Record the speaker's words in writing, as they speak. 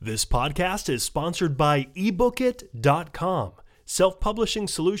This podcast is sponsored by ebookit.com, self-publishing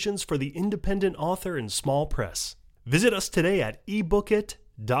solutions for the independent author and small press. Visit us today at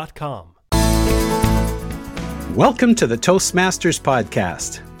ebookit.com. Welcome to the Toastmasters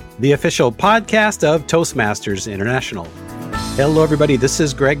Podcast, the official podcast of Toastmasters International. Hello, everybody. This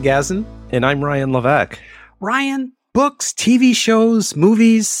is Greg Gazin. And I'm Ryan Levesque. Ryan, books, TV shows,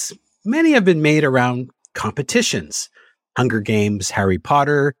 movies, many have been made around competitions. Hunger Games, Harry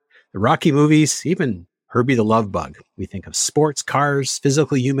Potter, the Rocky movies, even Herbie the Love Bug. We think of sports, cars,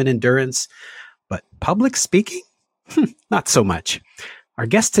 physical human endurance, but public speaking? Not so much. Our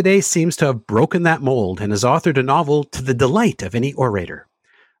guest today seems to have broken that mold and has authored a novel to the delight of any orator.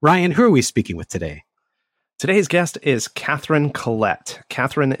 Ryan, who are we speaking with today? Today's guest is Catherine Collette.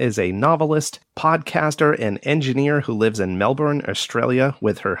 Catherine is a novelist, podcaster, and engineer who lives in Melbourne, Australia,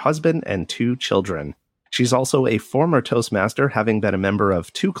 with her husband and 2 children. She's also a former Toastmaster, having been a member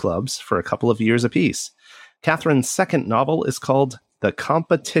of 2 clubs for a couple of years apiece. Catherine's second novel is called The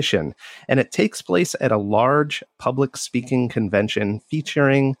Competition, and it takes place at a large public speaking convention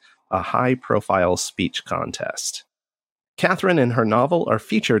featuring a high-profile speech contest. Catherine and her novel are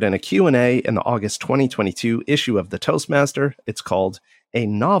featured in a Q&A in the August 2022 issue of The Toastmaster. It's called A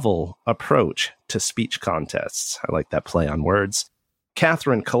Novel Approach to Speech Contests. I like that play on words.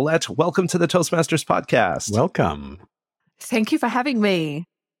 Catherine Collette, welcome to the Toastmasters Podcast. Welcome. Thank you for having me.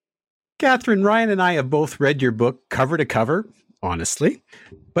 Catherine, Ryan and I have both read your book cover to cover, honestly.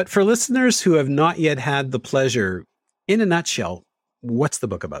 But for listeners who have not yet had the pleasure, in a nutshell, what's the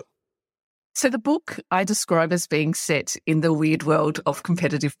book about? So the book I describe as being set in the weird world of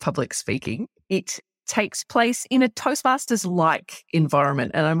competitive public speaking. It takes place in a Toastmasters-like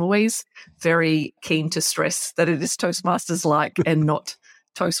environment. And I'm always very keen to stress that it is Toastmasters-like and not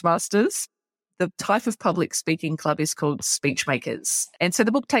Toastmasters. The type of public speaking club is called Speechmakers. And so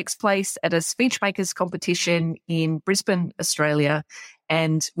the book takes place at a Speechmakers competition in Brisbane, Australia.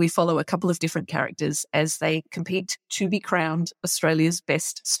 And we follow a couple of different characters as they compete to be crowned Australia's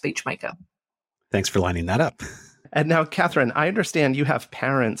best speechmaker. Thanks for lining that up. And now, Catherine, I understand you have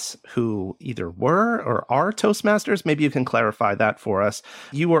parents who either were or are Toastmasters. Maybe you can clarify that for us.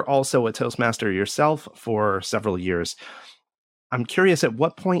 You were also a Toastmaster yourself for several years. I'm curious, at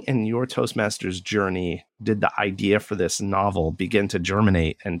what point in your Toastmasters journey did the idea for this novel begin to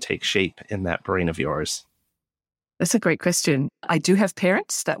germinate and take shape in that brain of yours? That's a great question. I do have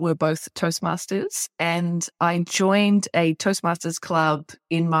parents that were both Toastmasters, and I joined a Toastmasters club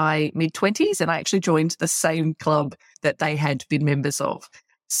in my mid-20s, and I actually joined the same club that they had been members of.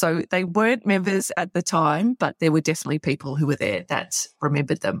 So they weren't members at the time, but there were definitely people who were there that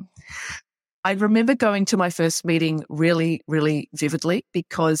remembered them. I remember going to my first meeting really, really vividly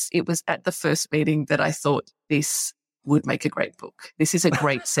because it was at the first meeting that I thought this would make a great book. This is a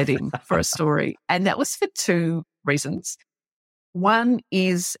great setting for a story. And that was for 2 reasons. One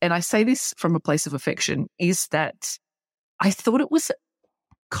is, and I say this from a place of affection, is that I thought it was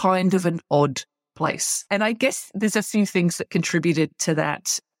kind of an odd place. And I guess there's a few things that contributed to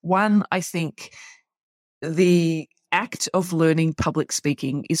that. One, I think the act of learning public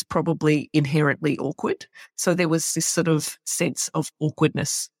speaking is probably inherently awkward. So there was this sort of sense of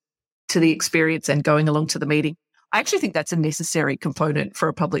awkwardness to the experience and going along to the meeting. I actually think that's a necessary component for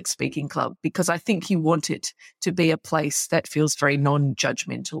a public speaking club because I think you want it to be a place that feels very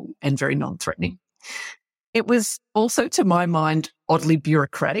non-judgmental and very non-threatening. It was also, to my mind, oddly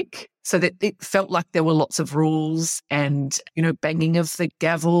bureaucratic, so that it felt like there were lots of rules and, banging of the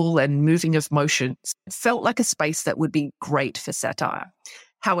gavel and moving of motions. It felt like a space that would be great for satire.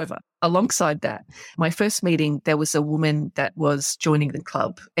 However, alongside that, my first meeting, there was a woman that was joining the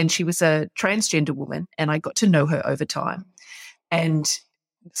club, and she was a transgender woman, and I got to know her over time and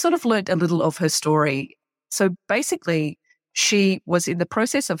sort of learned a little of her story. So basically, she was in the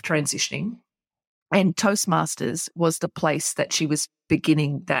process of transitioning, and Toastmasters was the place that she was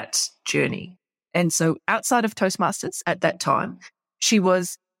beginning that journey. And so outside of Toastmasters at that time, she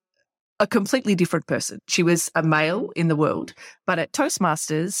was a completely different person. She was a male in the world, but at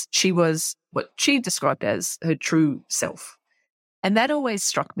Toastmasters, she was what she described as her true self. And that always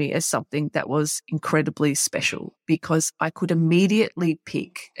struck me as something that was incredibly special because I could immediately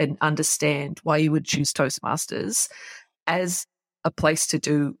pick and understand why you would choose Toastmasters as a place to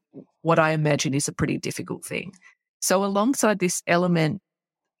do what I imagine is a pretty difficult thing. So alongside this element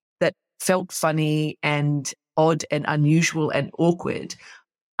that felt funny and odd and unusual and awkward,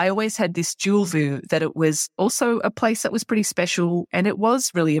 I always had this dual view that it was also a place that was pretty special and it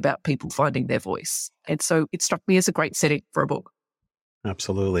was really about people finding their voice. And so it struck me as a great setting for a book.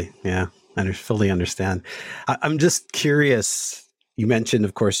 Absolutely. Yeah, I fully understand. I'm just curious, You mentioned,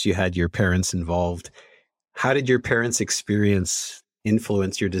 of course, you had your parents involved. How did your parents' experience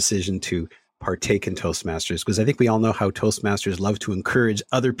influence your decision to partake in Toastmasters? Because I think we all know how Toastmasters love to encourage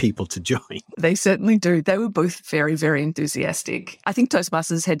other people to join. They certainly do. They were both very, very enthusiastic. I think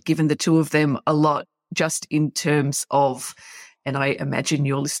Toastmasters had given the two of them a lot just in terms of, and I imagine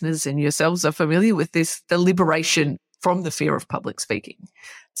your listeners and yourselves are familiar with this, the liberation from the fear of public speaking.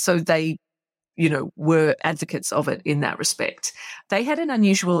 So they, were advocates of it in that respect. They had an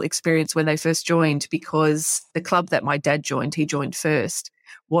unusual experience when they first joined because the club that my dad joined, he joined first,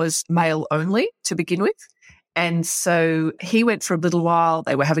 was male only to begin with. And so he went for a little while.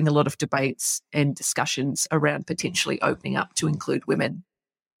 They were having a lot of debates and discussions around potentially opening up to include women.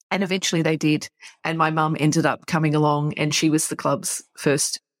 And eventually they did. And my mum ended up coming along and she was the club's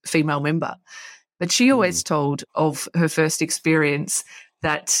first female member. But she always told of her first experience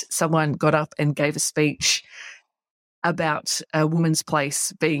that someone got up and gave a speech about a woman's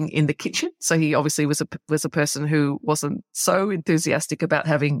place being in the kitchen. So he obviously was a person who wasn't so enthusiastic about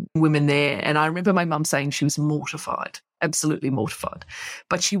having women there. And I remember my mum saying she was mortified, absolutely mortified.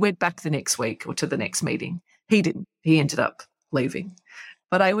 But she went back the next week or to the next meeting. He didn't. He ended up leaving.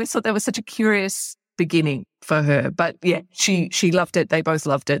 But I always thought that was such a curious beginning for her. But yeah, she loved it. They both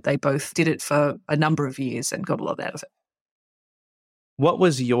loved it. They both did it for a number of years and got a lot out of it. What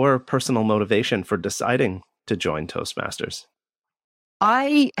was your personal motivation for deciding to join Toastmasters?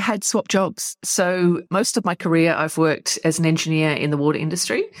 I had swapped jobs. So most of my career, I've worked as an engineer in the water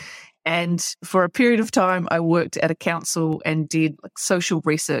industry. And for a period of time, I worked at a council and did social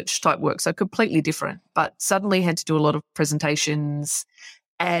research type work. So completely different, but suddenly had to do a lot of presentations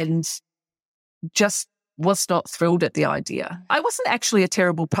and just was not thrilled at the idea. I wasn't actually a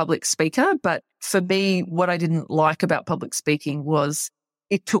terrible public speaker, but for me, what I didn't like about public speaking was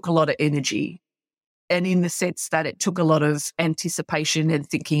it took a lot of energy. And in the sense that it took a lot of anticipation and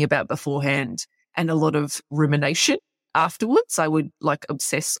thinking about beforehand and a lot of rumination afterwards. I would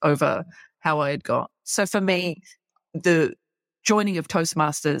obsess over how I had got. So for me, the joining of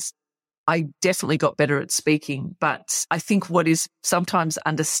Toastmasters, I definitely got better at speaking. But I think what is sometimes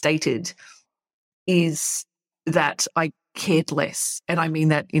understated is that I cared less. And I mean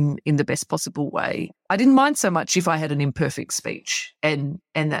that in the best possible way. I didn't mind so much if I had an imperfect speech. And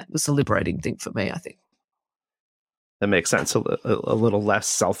that was a liberating thing for me, I think. That makes sense. A little less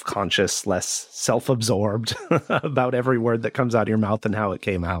self-conscious, less self-absorbed about every word that comes out of your mouth and how it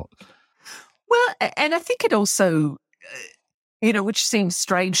came out. Well, and I think it also, which seems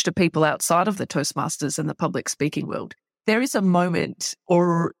strange to people outside of the Toastmasters and the public speaking world, there is a moment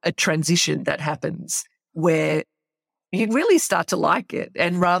or a transition that happens where you really start to like it.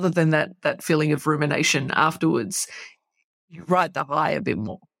 And rather than that feeling of rumination afterwards, you ride the high a bit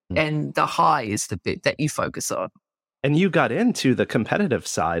more. And the high is the bit that you focus on. And you got into the competitive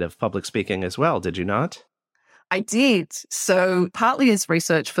side of public speaking as well, did you not? I did. So partly as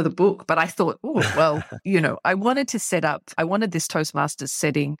research for the book, but I thought, I wanted this Toastmasters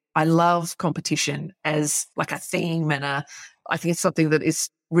setting. I love competition as a theme and I think it's something that is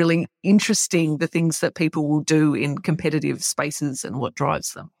really interesting, the things that people will do in competitive spaces and what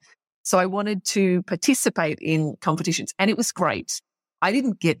drives them. So I wanted to participate in competitions and it was great. I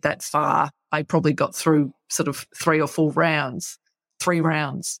didn't get that far. I probably got through sort of 3 or 4 rounds, 3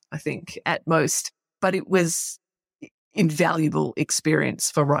 rounds, I think, at most. But it was invaluable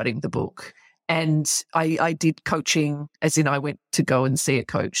experience for writing the book. And I did coaching, as in I went to go and see a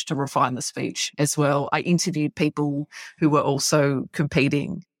coach to refine the speech as well. I interviewed people who were also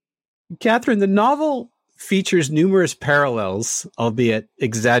competing. Catherine, the novel features numerous parallels, albeit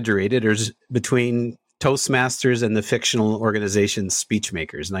exaggerated, between Toastmasters and the fictional organization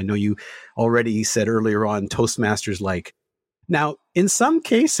Speechmakers. And I know you already said earlier on Toastmasters-like. Now, in some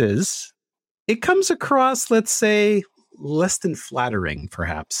cases, it comes across, let's say, less than flattering,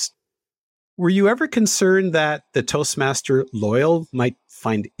 perhaps. Were you ever concerned that the Toastmaster loyal might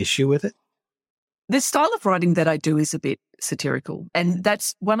find issue with it? The style of writing that I do is a bit satirical. And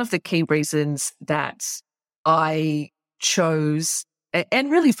that's one of the key reasons that I chose, and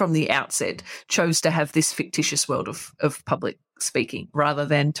really from the outset, chose to have this fictitious world of public speaking rather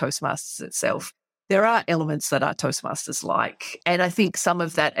than Toastmasters itself. There are elements that are Toastmasters like, and I think some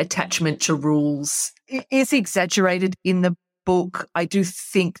of that attachment to rules is exaggerated in the book. I do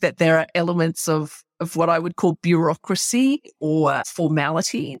think that there are elements of what I would call bureaucracy or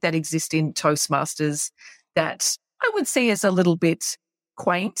formality that exist in Toastmasters that I would see as a little bit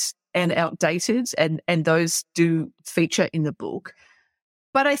quaint and outdated, and those do feature in the book.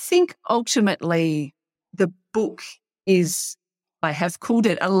 But I think ultimately the book is, I have called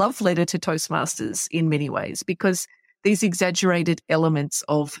it a love letter to Toastmasters in many ways, because these exaggerated elements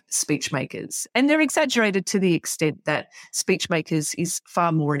of speech makers. And they're exaggerated to the extent that speech makers is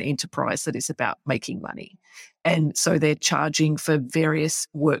far more an enterprise that is about making money. And so they're charging for various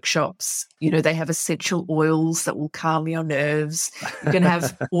workshops. They have essential oils that will calm your nerves. You can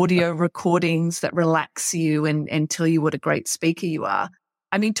have audio recordings that relax you and tell you what a great speaker you are.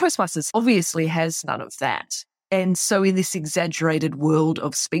 I mean, Toastmasters obviously has none of that. And so in this exaggerated world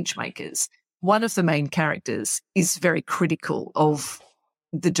of speech makers, one of the main characters is very critical of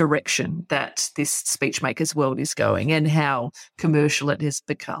the direction that this speech makers world is going and how commercial it has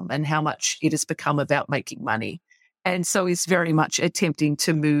become and how much it has become about making money. And so is very much attempting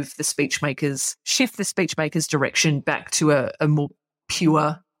to shift the speech makers direction back to a more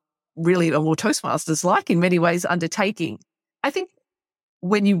pure, really a more Toastmasters-like in many ways undertaking. I think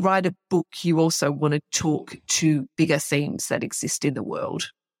when you write a book, you also want to talk to bigger themes that exist in the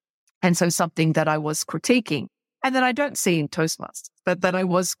world. And so something that I was critiquing, and that I don't see in Toastmasters, but that I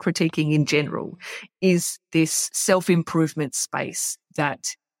was critiquing in general, is this self-improvement space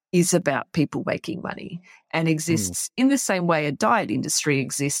that is about people making money and exists in the same way a diet industry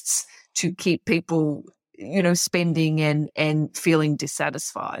exists to keep people, spending and feeling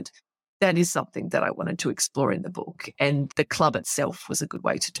dissatisfied. That is something that I wanted to explore in the book, and the club itself was a good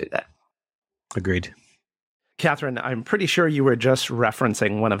way to do that. Agreed. Catherine, I'm pretty sure you were just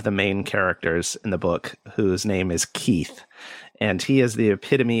referencing one of the main characters in the book, whose name is Keith. And he is the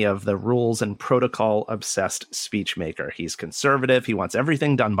epitome of the rules and protocol-obsessed speech maker. He's conservative. He wants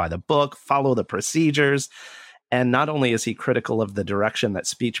everything done by the book, follow the procedures. And not only is he critical of the direction that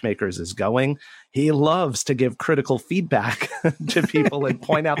speech makers is going, he loves to give critical feedback to people and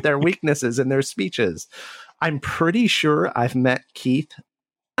point out their weaknesses in their speeches. I'm pretty sure I've met Keith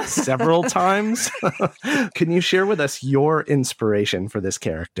several times. Can you share with us your inspiration for this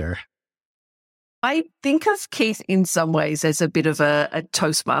character? I think of Keith in some ways as a bit of a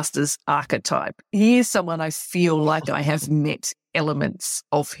Toastmasters archetype. He is someone I feel like I have met elements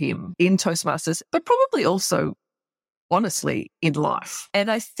of him in Toastmasters, but probably also, honestly, in life. And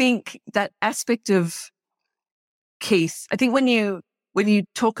I think that aspect of Keith, I think when you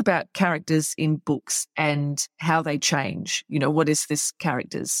talk about characters in books and how they change, what is this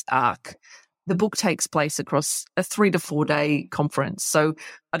character's arc? The book takes place across a 3 to 4 day conference. So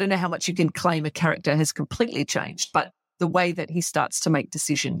I don't know how much you can claim a character has completely changed, but the way that he starts to make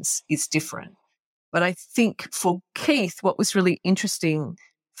decisions is different. But I think for Keith, what was really interesting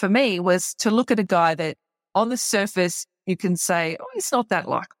for me was to look at a guy that on the surface you can say, oh, he's not that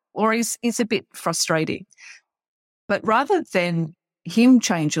likable, or he's a bit frustrating. But rather than him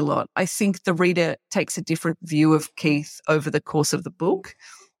change a lot, I think the reader takes a different view of Keith over the course of the book.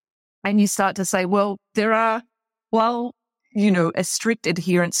 And you start to say, well, there are, a strict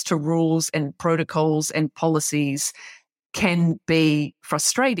adherence to rules and protocols and policies can be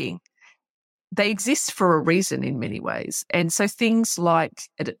frustrating. They exist for a reason in many ways. And so things like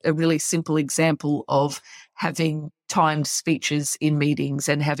a really simple example of having timed speeches in meetings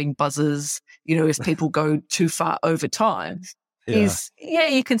and having buzzers, if people go too far over time,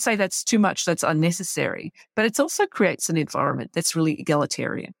 you can say that's too much, that's unnecessary. But it also creates an environment that's really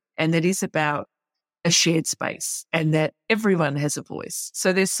egalitarian and that is about a shared space and that everyone has a voice.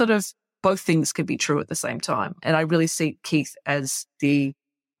 So there's sort of both things can be true at the same time. And I really see Keith as the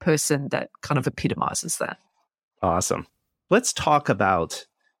person that kind of epitomizes that. Awesome. Let's talk about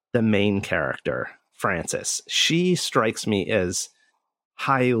the main character, Frances. She strikes me as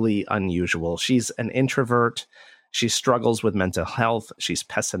highly unusual. She's an introvert. She struggles with mental health. She's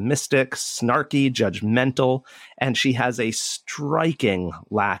pessimistic, snarky, judgmental, and she has a striking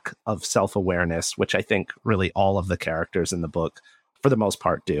lack of self-awareness, which I think really all of the characters in the book, for the most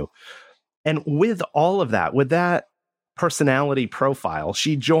part, do. And with all of that, with that personality profile,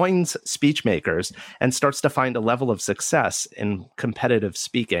 she joins Speechmakers and starts to find a level of success in competitive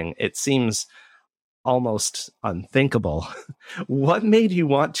speaking. It seems almost unthinkable. What made you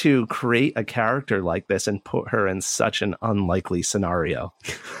want to create a character like this and put her in such an unlikely scenario?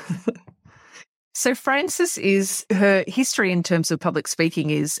 So Frances is, her history in terms of public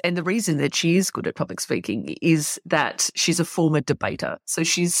speaking is, and the reason that she is good at public speaking is that she's a former debater. So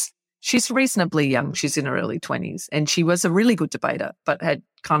she's reasonably young. She's in her early 20s, and she was a really good debater, but had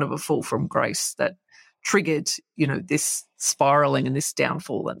kind of a fall from grace that triggered, this spiraling and this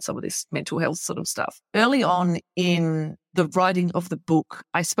downfall and some of this mental health sort of stuff. Early on in the writing of the book,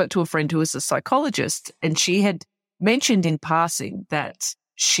 I spoke to a friend who was a psychologist, and she had mentioned in passing that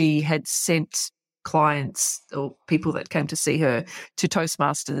she had sent clients or people that came to see her to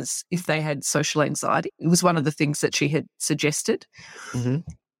Toastmasters if they had social anxiety. It was one of the things that she had suggested. Mm-hmm.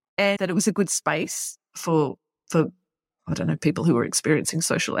 And that it was a good space for I don't know, people who were experiencing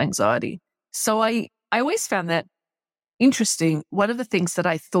social anxiety. So I always found that interesting. One of the things that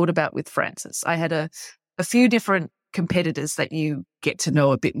I thought about with Frances, I had a few different competitors that you get to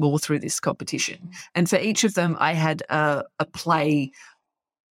know a bit more through this competition. And for each of them, I had a play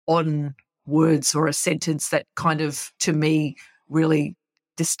on words or a sentence that kind of, to me, really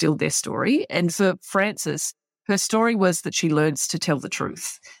distilled their story. And for Frances, her story was that she learns to tell the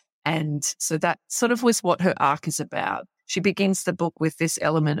truth. And so that sort of was what her arc is about. She begins the book with this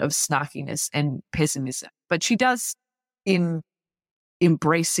element of snarkiness and pessimism, but she does in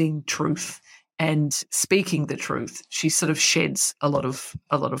embracing truth and speaking the truth. She sort of sheds a lot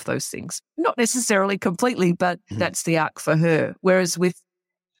of those things. Not necessarily completely, but that's the arc for her. Whereas with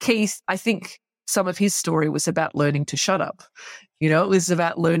Keith, I think some of his story was about learning to shut up. It was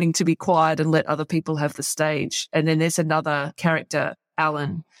about learning to be quiet and let other people have the stage. And then there's another character,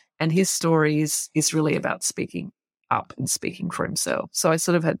 Alan, and his story is really about speaking up and speaking for himself. So I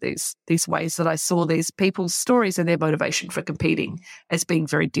sort of had these ways that I saw these people's stories and their motivation for competing as being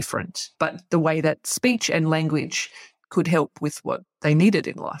very different, but the way that speech and language could help with what they needed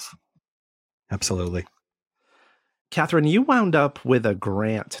in life. Absolutely. Catherine, you wound up with a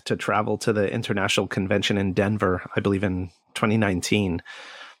grant to travel to the International Convention in Denver, I believe in 2019.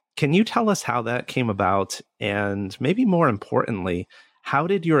 Can you tell us how that came about? And maybe more importantly, how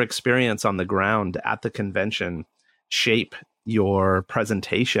did your experience on the ground at the convention shape your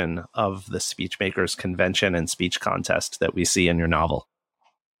presentation of the Speechmakers Convention and speech contest that we see in your novel?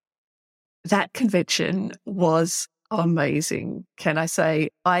 That convention was amazing, can I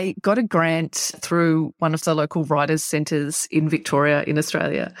say. I got a grant through one of the local writers' centres in Victoria, in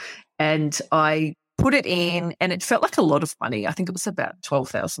Australia, and I put it in, and it felt like a lot of money. I think it was about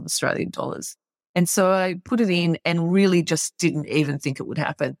 12,000 Australian dollars. And so I put it in and really just didn't even think it would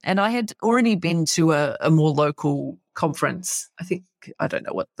happen. And I had already been to a more local conference. I don't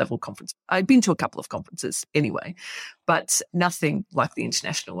know what level conference. I'd been to a couple of conferences anyway, but nothing like the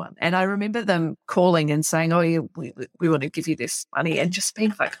international one. And I remember them calling and saying, "Oh, yeah, we want to give you this money," and just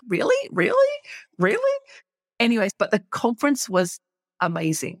being like, "Really? Anyways, but the conference was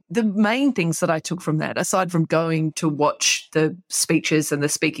amazing. The main things that I took from that, aside from going to watch the speeches and the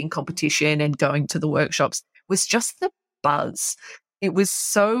speaking competition and going to the workshops, was just the buzz. It was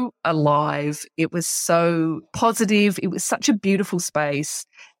so alive. It was so positive. It was such a beautiful space.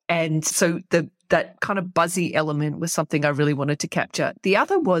 And so that kind of buzzy element was something I really wanted to capture. The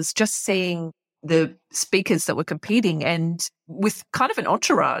other was just seeing the speakers that were competing and with kind of an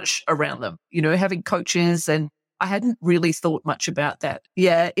entourage around them, having coaches, and I hadn't really thought much about that.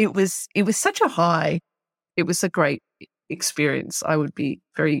 Yeah, it was such a high. It was a great experience. I would be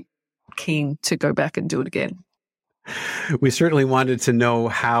very keen to go back and do it again. We certainly wanted to know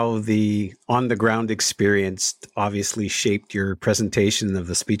how the on-the-ground experience obviously shaped your presentation of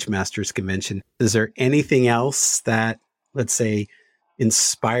the Speechmasters Convention. Is there anything else that, let's say,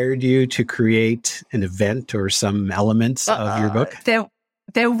 inspired you to create an event or some elements of your book?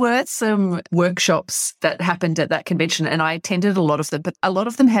 There were some workshops that happened at that convention, and I attended a lot of them, but a lot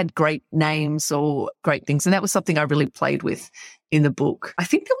of them had great names or great things, and that was something I really played with in the book. I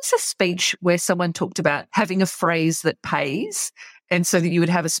think there was a speech where someone talked about having a phrase that pays, and so that you would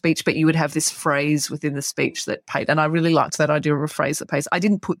have a speech, but you would have this phrase within the speech that paid, and I really liked that idea of a phrase that pays. I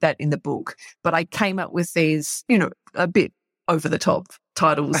didn't put that in the book, but I came up with these, a bit over-the-top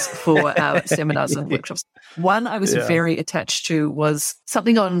titles for our seminars and workshops. One I was very attached to was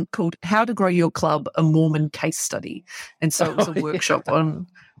something called How to Grow Your Club, a Mormon Case Study. And so it was a workshop on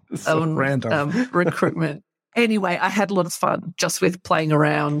recruitment. Anyway, I had a lot of fun just with playing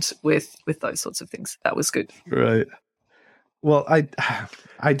around with those sorts of things. That was good. Right. Well,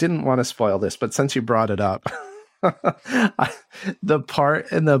 I didn't want to spoil this, but since you brought it up, the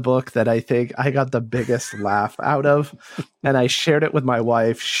part in the book that I think I got the biggest laugh out of, and I shared it with my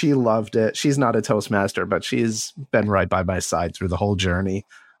wife. She loved it. She's not a Toastmaster, but she's been right by my side through the whole journey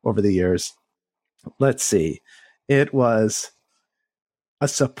over the years. Let's see. It was a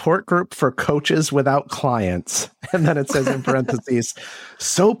support group for coaches without clients. And then it says in parentheses,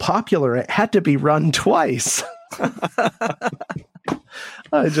 so popular it had to be run twice.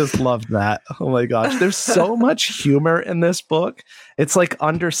 I just loved that. Oh my gosh. There's so much humor in this book. It's like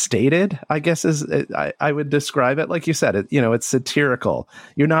understated, I guess I would describe it. Like you said, it's satirical.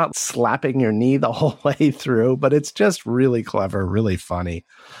 You're not slapping your knee the whole way through, but it's just really clever, really funny.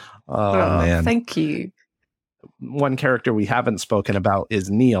 Oh man. Thank you. One character we haven't spoken about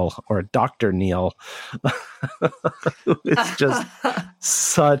is Neil, or Dr. Neil. It's just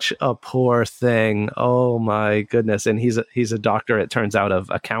such a poor thing. Oh my goodness. And he's a doctor, it turns out,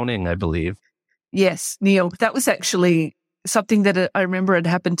 of accounting, I believe. Yes, Neil, that was actually something that I remember had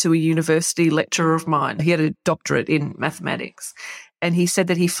happened to a university lecturer of mine. He had a doctorate in mathematics, and he said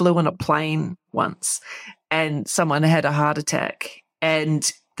that he flew on a plane once and someone had a heart attack,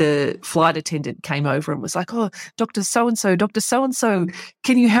 and the flight attendant came over and was like, "Oh, Dr. So-and-so,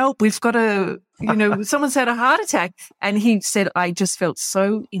 can you help? We've got someone's had a heart attack." And he said, "I just felt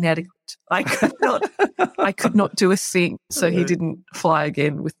so inadequate. I could not do a thing." So he didn't fly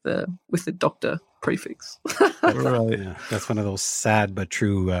again with the doctor prefix. Right. Yeah, that's one of those sad but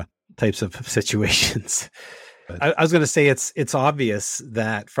true types of situations. I was going to say it's obvious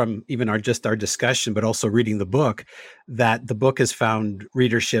that from even our discussion, but also reading the book, that the book has found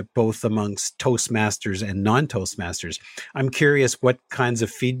readership both amongst Toastmasters and non-Toastmasters. I'm curious, what kinds of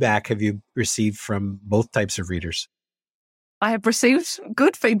feedback have you received from both types of readers? I have received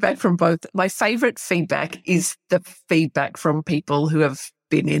good feedback from both. My favorite feedback is the feedback from people who have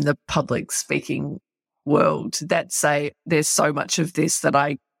been in the public speaking world that say there's so much of this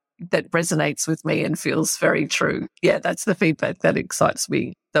that resonates with me and feels very true. Yeah, that's the feedback that excites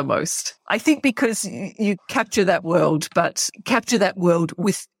me the most. I think because you capture that world, but capture that world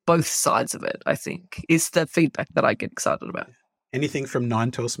with both sides of it, I think, is the feedback that I get excited about. Anything from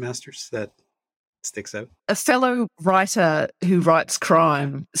non-Toastmasters that sticks out? A fellow writer who writes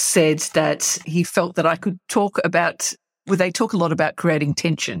crime said that he felt that I could talk about, they talk a lot about creating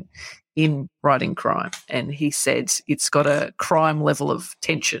tension in writing crime. And he said it's got a crime level of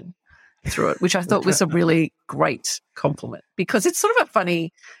tension through it, which I thought was a really great compliment, because it's sort of a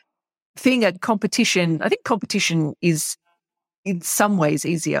funny thing at competition. I think competition is in some ways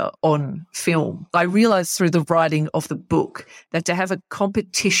easier on film. I realized through the writing of the book that to have a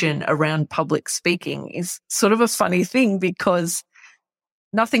competition around public speaking is sort of a funny thing, because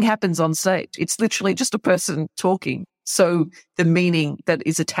nothing happens on stage. It's literally just a person talking. So the meaning that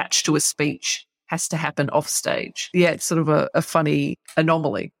is attached to a speech has to happen off stage. Yeah, it's sort of a funny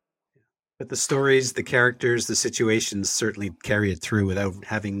anomaly. But the stories, the characters, the situations certainly carry it through without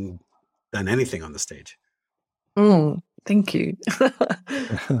having done anything on the stage. Thank you.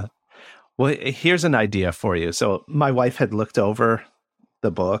 Well, here's an idea for you. So my wife had looked over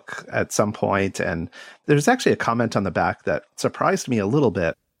the book at some point, and there's actually a comment on the back that surprised me a little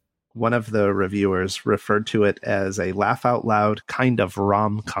bit. One of the reviewers referred to it as a laugh out loud kind of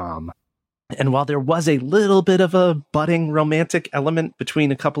rom-com. And while there was a little bit of a budding romantic element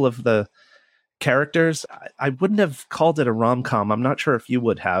between a couple of the characters, I wouldn't have called it a rom-com. I'm not sure if you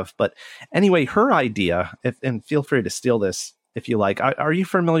would have. But anyway, her idea, and feel free to steal this if you like. Are you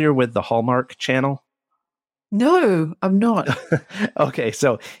familiar with the Hallmark Channel? No, I'm not. Okay,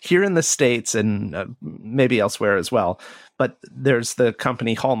 so here in the States and maybe elsewhere as well, but there's the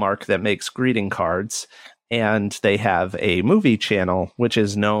company Hallmark that makes greeting cards, and they have a movie channel which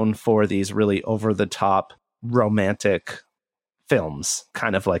is known for these really over-the-top romantic films,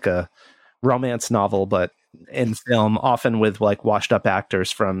 kind of like a romance novel, but in film, often with like washed-up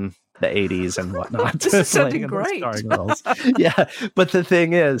actors from the 80s and whatnot. This is sounding great. Yeah, but the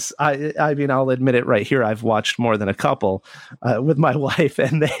thing is, I mean, I'll admit it right here, I've watched more than a couple with my wife,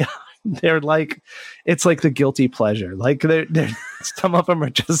 and they're like, it's like the guilty pleasure. Like they're some of them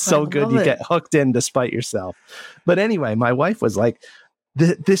are just so good you get hooked in despite yourself. But anyway, my wife was like,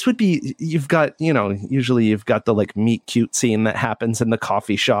 this would be, you've got, usually you've got the like meet cute scene that happens in the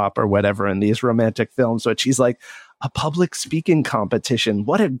coffee shop or whatever in these romantic films. But she's like, a public speaking competition.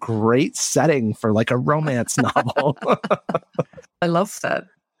 What a great setting for like a romance novel. I love that.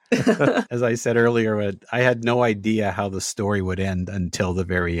 As I said earlier, I had no idea how the story would end until the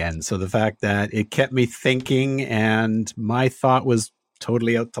very end. So the fact that it kept me thinking, and my thought was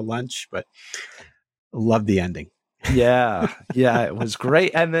totally out to lunch, but loved the ending. Yeah, it was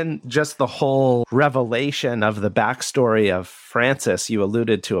great. And then just the whole revelation of the backstory of Frances, you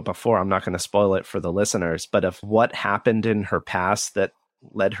alluded to it before. I'm not going to spoil it for the listeners, but of what happened in her past that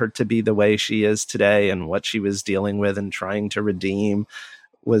led her to be the way she is today, and what she was dealing with and trying to redeem,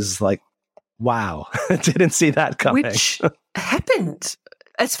 was like, wow, didn't see that coming. Which happened.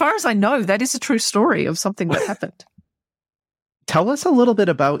 As far as I know, that is a true story of something that happened. Tell us a little bit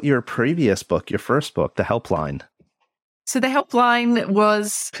about your previous book, your first book, The Helpline. So The Helpline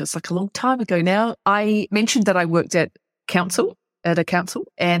feels like a long time ago now. I mentioned that I worked at a council,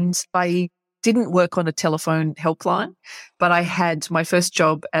 and I didn't work on a telephone helpline, but I had my first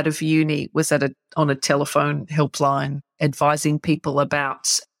job out of uni was on a telephone helpline, advising people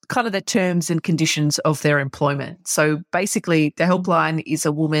about kind of the terms and conditions of their employment. So basically, the helpline is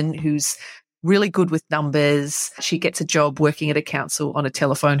a woman who's really good with numbers. She gets a job working at a council on a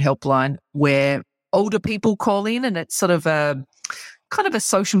telephone helpline where older people call in, and it's sort of kind of a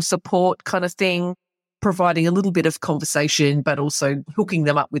social support kind of thing, providing a little bit of conversation, but also hooking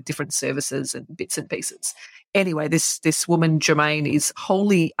them up with different services and bits and pieces. Anyway, this woman, Germaine, is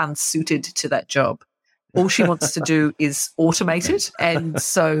wholly unsuited to that job. All she wants to do is automate it. And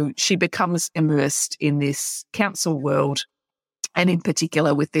so she becomes immersed in this council world, and in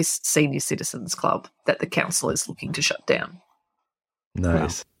particular with this senior citizens club that the council is looking to shut down.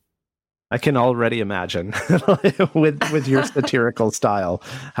 Nice. Wow. I can already imagine with your satirical style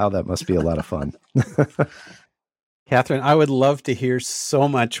how that must be a lot of fun. Catherine, I would love to hear so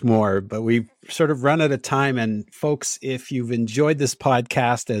much more, but we've sort of run out of time. And folks, if you've enjoyed this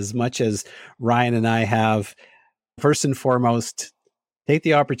podcast as much as Ryan and I have, first and foremost, take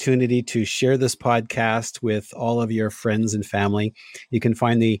the opportunity to share this podcast with all of your friends and family. You can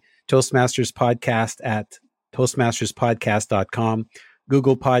find the Toastmasters podcast at toastmasterspodcast.com,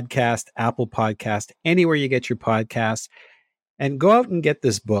 Google Podcast, Apple Podcast, anywhere you get your podcasts. And go out and get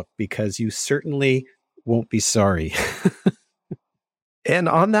this book because you certainly won't be sorry. And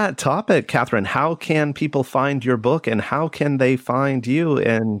on that topic, Catherine, how can people find your book and how can they find you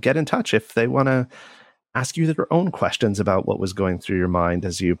and get in touch if they want to ask you their own questions about what was going through your mind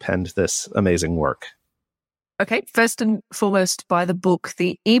as you penned this amazing work? Okay, first and foremost, buy the book.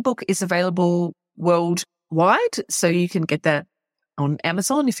 The ebook is available worldwide, so you can get that on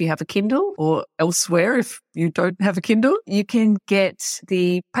Amazon if you have a Kindle, or elsewhere if you don't have a Kindle. You can get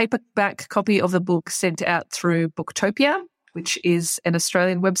the paperback copy of the book sent out through Booktopia, which is an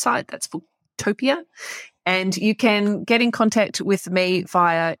Australian website. That's Booktopia. And you can get in contact with me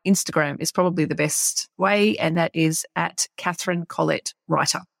via Instagram is probably the best way, and that is at Catherine Collett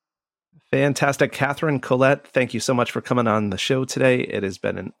Writer. Fantastic. Catherine Collett, thank you so much for coming on the show today. It has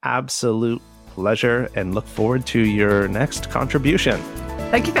been an absolute pleasure and look forward to your next contribution.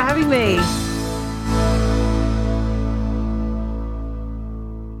 Thank you for having me.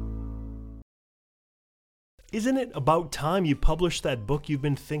 Isn't it about time you published that book you've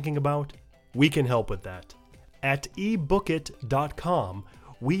been thinking about? We can help with that. At ebookit.com,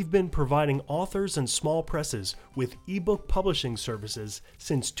 we've been providing authors and small presses with ebook publishing services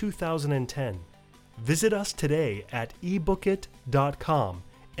since 2010. Visit us today at ebookit.com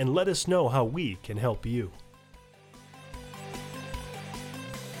and let us know how we can help you.